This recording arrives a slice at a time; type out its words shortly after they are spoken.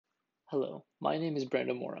Hello, my name is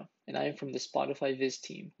Brandon Mora, and I am from the SpotifyViz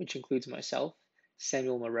team, which includes myself,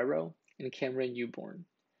 Samuel Marrero, and Cameron Newborn.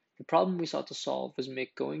 The problem we sought to solve was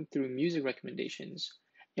make going through music recommendations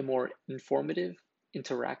a more informative,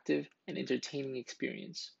 interactive, and entertaining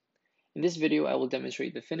experience. In this video, I will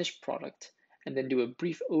demonstrate the finished product and then do a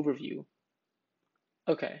brief overview.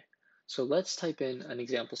 Okay, so let's type in an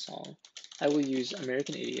example song. I will use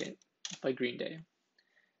American Idiot by Green Day.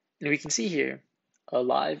 And we can see here a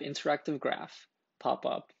live interactive graph pop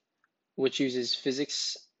up, which uses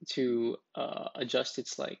physics to adjust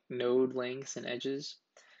its node lengths and edges.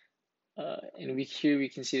 And here we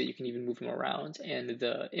can see that you can even move them around, and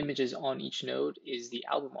the images on each node is the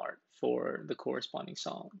album art for the corresponding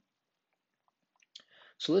song.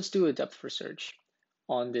 So let's do a depth first search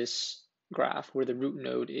on this graph where the root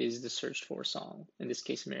node is the searched for song, in this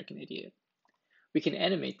case American Idiot. We can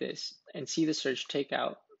animate this and see the search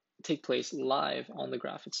take place live on the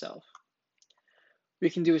graph itself.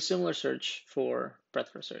 We can do a similar search for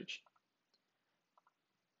breadth first search.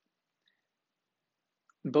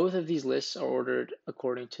 Both of these lists are ordered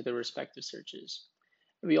according to their respective searches.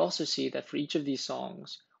 We also see that for each of these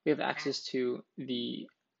songs, we have access to the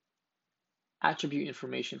attribute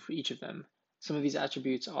information for each of them. Some of these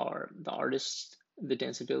attributes are the artist, the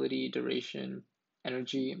danceability, duration,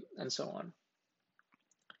 energy, and so on.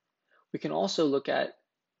 We can also look at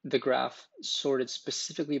the graph sorted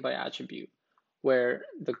specifically by attribute, where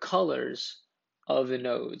the colors of the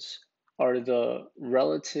nodes are the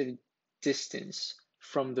relative distance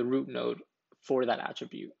from the root node for that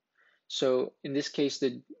attribute. So in this case,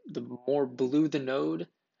 the more blue the node,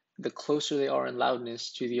 the closer they are in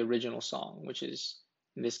loudness to the original song, which is,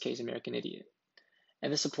 in this case, American Idiot.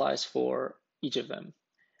 And this applies for each of them.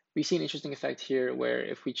 We see an interesting effect here where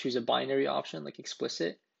if we choose a binary option like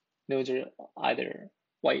explicit, nodes are either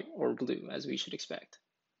white or blue, as we should expect.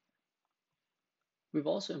 We've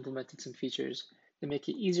also implemented some features that make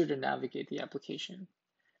it easier to navigate the application.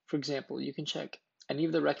 For example, you can check any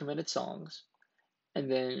of the recommended songs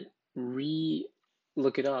and then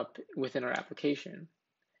look it up within our application,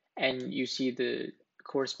 and you see the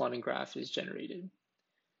corresponding graph is generated.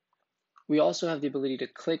 We also have the ability to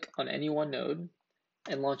click on any one node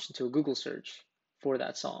and launch into a Google search for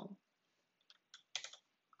that song.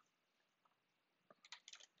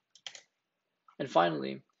 And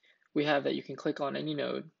finally, we have that you can click on any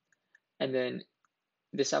node, and then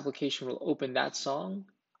this application will open that song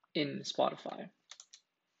in Spotify.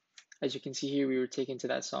 As you can see here, we were taken to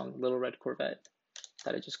that song, Little Red Corvette,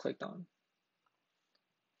 that I just clicked on.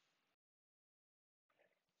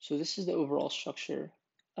 So this is the overall structure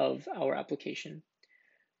of our application.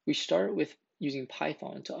 We start with using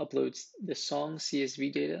Python to upload the song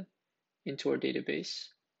CSV data into our database,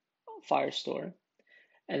 Firestore,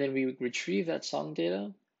 and then we retrieve that song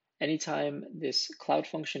data anytime this cloud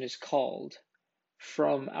function is called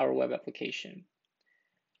from our web application.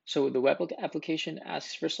 So the web application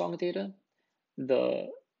asks for song data, the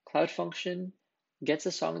cloud function gets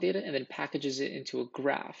the song data and then packages it into a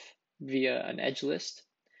graph via an edge list,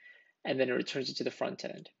 and then it returns it to the front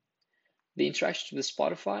end. The interactions with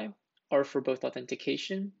Spotify are for both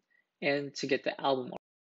authentication and to get the album